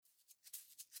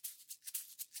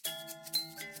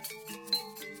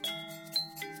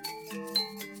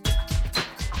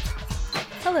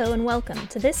Hello and welcome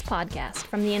to this podcast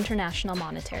from the International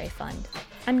Monetary Fund.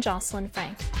 I'm Jocelyn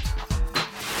Frank.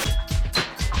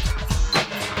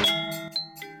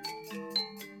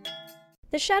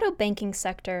 The shadow banking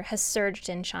sector has surged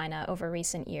in China over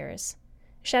recent years.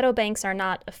 Shadow banks are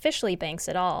not officially banks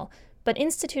at all, but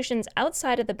institutions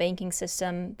outside of the banking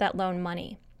system that loan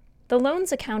money. The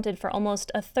loans accounted for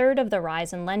almost a third of the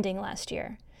rise in lending last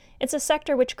year. It's a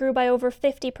sector which grew by over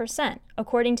 50%,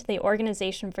 according to the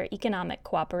Organization for Economic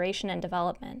Cooperation and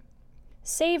Development.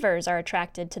 Savers are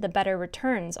attracted to the better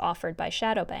returns offered by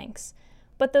shadow banks,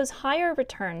 but those higher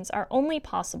returns are only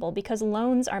possible because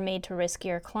loans are made to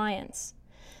riskier clients.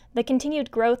 The continued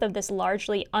growth of this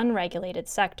largely unregulated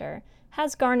sector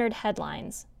has garnered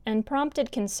headlines and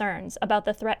prompted concerns about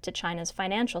the threat to China's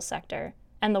financial sector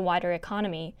and the wider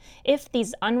economy if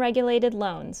these unregulated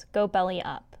loans go belly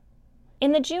up.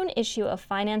 In the June issue of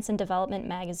Finance and Development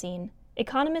magazine,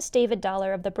 economist David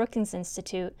Dollar of the Brookings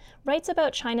Institute writes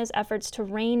about China's efforts to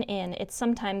rein in its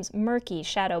sometimes murky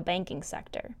shadow banking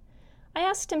sector. I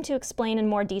asked him to explain in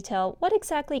more detail what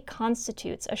exactly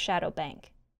constitutes a shadow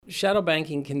bank. Shadow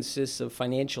banking consists of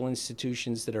financial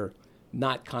institutions that are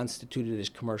not constituted as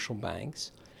commercial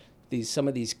banks. Some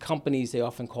of these companies, they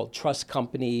often called trust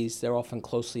companies, they're often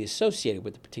closely associated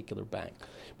with a particular bank.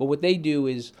 But what they do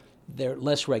is they're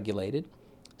less regulated.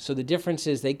 So the difference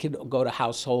is they could go to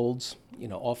households,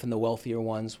 often the wealthier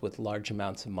ones with large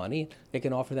amounts of money. They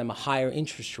can offer them a higher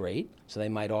interest rate. So they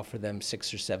might offer them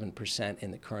 6 or 7%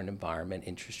 in the current environment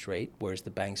interest rate, whereas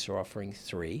the banks are offering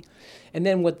 3%. And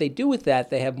then what they do with that,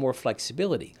 they have more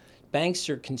flexibility. Banks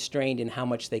are constrained in how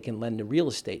much they can lend to real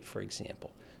estate, for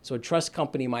example. So a trust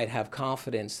company might have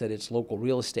confidence that its local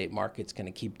real estate market's going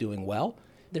to keep doing well.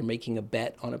 They're making a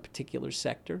bet on a particular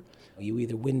sector. You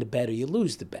either win the bet or you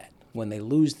lose the bet. When they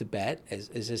lose the bet, as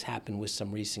has happened with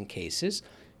some recent cases,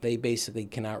 they basically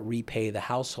cannot repay the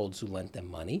households who lent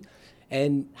them money.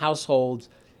 And households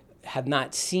have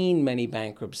not seen many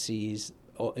bankruptcies.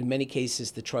 In many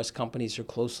cases, the trust companies are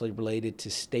closely related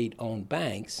to state-owned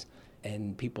banks,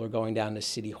 and people are going down to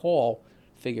City Hall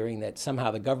figuring that somehow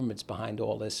the government's behind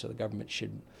all this, so the government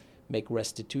should make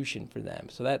restitution for them.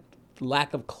 So that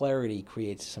lack of clarity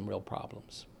creates some real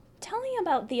problems. Tell me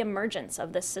about the emergence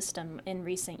of this system in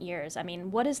recent years. I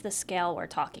mean, what is the scale we're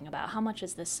talking about? How much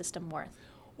is this system worth?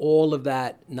 All of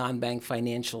that non-bank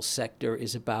financial sector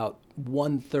is about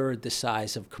 1/3 the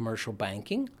size of commercial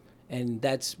banking, and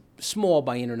that's small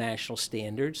by international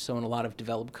standards. So in a lot of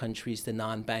developed countries, the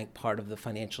non-bank part of the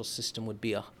financial system would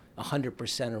be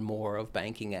 100% or more of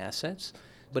banking assets.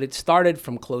 But it started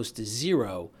from close to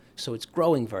zero, so it's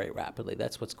growing very rapidly.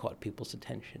 That's what's caught people's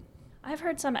attention. I've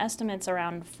heard some estimates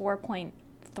around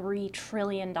 $4.3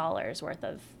 trillion worth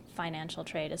of financial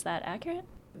trade. Is that accurate?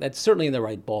 That's certainly in the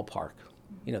right ballpark.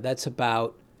 That's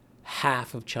about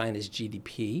half of China's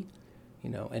GDP,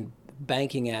 and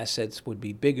banking assets would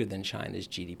be bigger than China's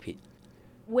GDP.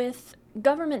 With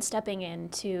government stepping in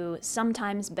to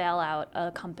sometimes bail out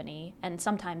a company and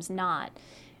sometimes not,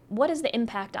 what is the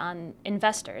impact on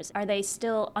investors? Are they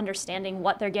still understanding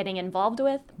what they're getting involved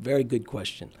with? Very good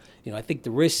question. I think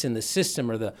the risks in the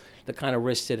system are the kind of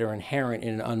risks that are inherent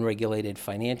in an unregulated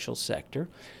financial sector.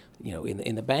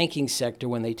 In the banking sector,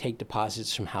 when they take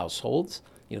deposits from households,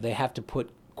 they have to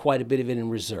put quite a bit of it in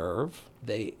reserve.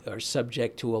 They are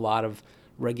subject to a lot of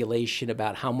regulation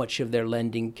about how much of their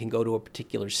lending can go to a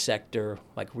particular sector,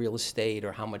 like real estate,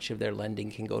 or how much of their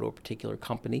lending can go to a particular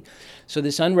company. So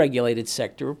this unregulated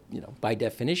sector, by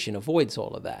definition, avoids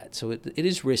all of that. So it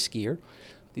is riskier.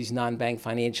 These non-bank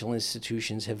financial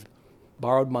institutions have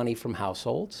borrowed money from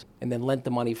households and then lent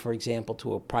the money, for example,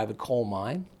 to a private coal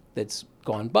mine that's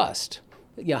gone bust.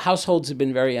 Households have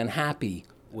been very unhappy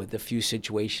with the few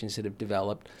situations that have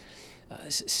developed.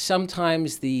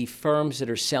 Sometimes the firms that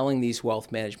are selling these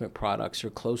wealth management products are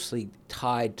closely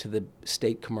tied to the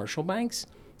state commercial banks.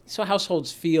 So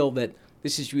households feel that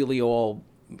this is really all,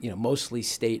 mostly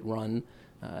state-run,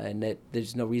 and that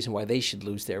there's no reason why they should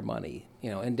lose their money.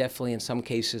 And definitely in some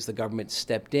cases the government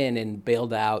stepped in and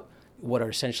bailed out what are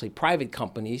essentially private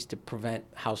companies to prevent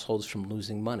households from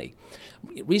losing money.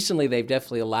 Recently, they've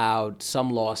definitely allowed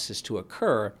some losses to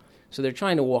occur, so they're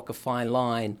trying to walk a fine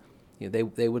line. They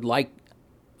would like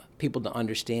people to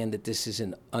understand that this is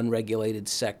an unregulated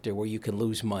sector where you can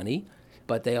lose money,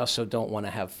 but they also don't want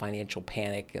to have financial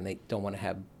panic and they don't want to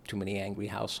have too many angry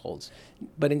households.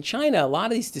 But in China, a lot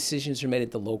of these decisions are made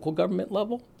at the local government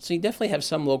level. So you definitely have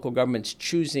some local governments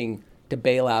choosing to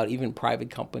bail out even private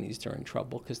companies that are in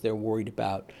trouble because they're worried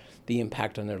about the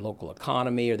impact on their local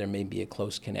economy, or there may be a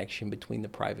close connection between the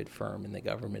private firm and the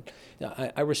government.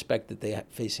 I respect that they are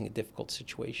facing a difficult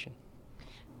situation.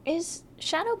 Is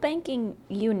shadow banking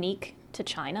unique to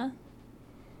China?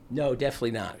 No,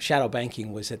 definitely not. Shadow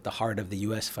banking was at the heart of the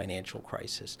U.S. financial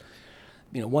crisis.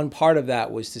 One part of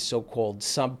that was the so-called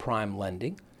subprime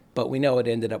lending, but we know it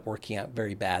ended up working out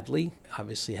very badly.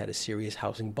 Obviously had a serious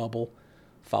housing bubble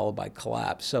followed by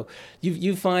collapse. So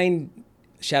you find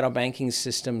shadow banking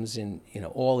systems in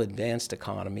all advanced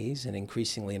economies and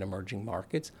increasingly in emerging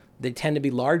markets. They tend to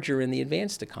be larger in the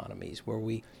advanced economies where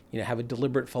we have a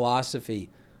deliberate philosophy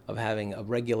of having a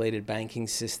regulated banking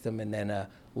system and then a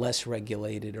less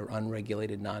regulated or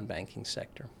unregulated non-banking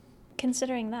sector.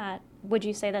 Considering that, would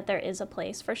you say that there is a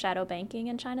place for shadow banking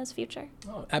in China's future?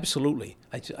 Oh, absolutely.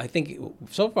 I think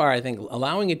so far, I think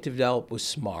allowing it to develop was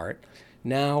smart.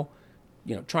 Now,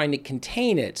 trying to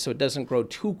contain it so it doesn't grow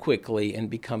too quickly and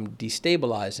become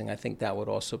destabilizing, I think that would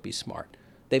also be smart.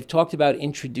 They've talked about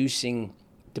introducing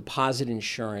deposit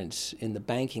insurance in the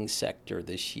banking sector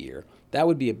this year. That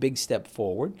would be a big step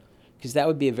forward because that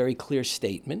would be a very clear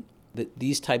statement that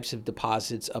these types of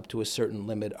deposits up to a certain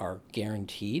limit are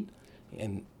guaranteed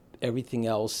and everything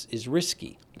else is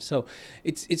risky. So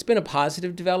it's been a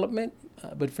positive development,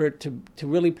 but for it to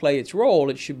really play its role,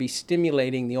 it should be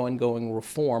stimulating the ongoing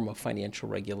reform of financial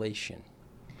regulation.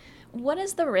 What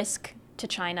is the risk to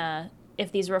China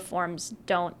if these reforms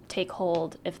don't take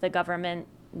hold, if the government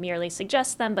merely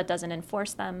suggests them but doesn't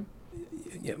enforce them?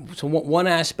 Yeah, so one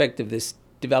aspect of this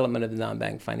development of the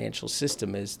non-bank financial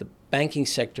system is the banking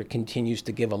sector continues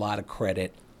to give a lot of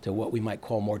credit to what we might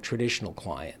call more traditional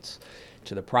clients,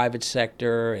 to the private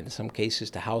sector, in some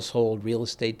cases to household real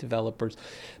estate developers.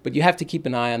 But you have to keep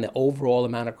an eye on the overall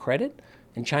amount of credit.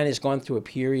 And China's gone through a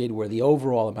period where the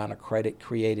overall amount of credit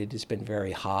created has been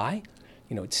very high.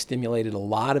 It's stimulated a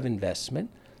lot of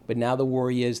investment. But now the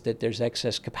worry is that there's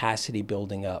excess capacity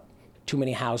building up. Too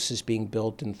many houses being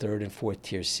built in third and fourth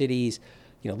tier cities.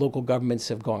 Local governments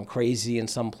have gone crazy in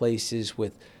some places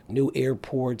with new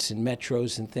airports and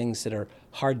metros and things that are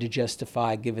hard to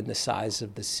justify given the size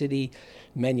of the city.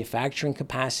 Manufacturing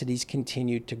capacities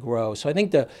continue to grow. So I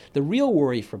think the real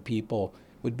worry for people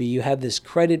would be you have this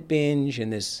credit binge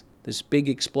and this big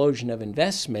explosion of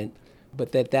investment,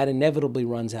 but that inevitably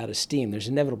runs out of steam. There's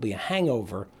inevitably a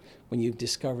hangover when you've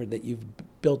discovered that you've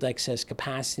built excess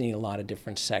capacity in a lot of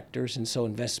different sectors, and so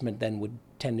investment then would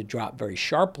tend to drop very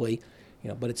sharply.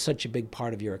 But it's such a big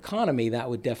part of your economy, that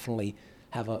would definitely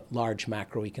have a large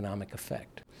macroeconomic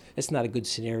effect. It's not a good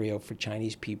scenario for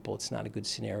Chinese people. It's not a good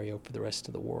scenario for the rest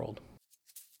of the world.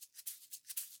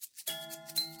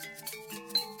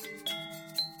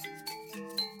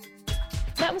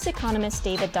 That was economist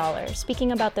David Dollar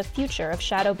speaking about the future of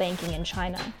shadow banking in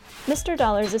China. Mr.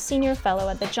 Dollar is a senior fellow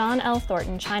at the John L.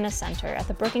 Thornton China Center at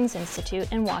the Brookings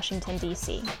Institute in Washington,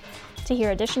 D.C. To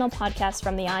hear additional podcasts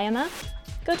from the IMF,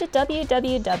 go to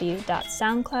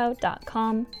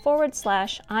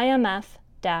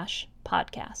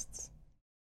www.soundcloud.com/IMF-podcasts.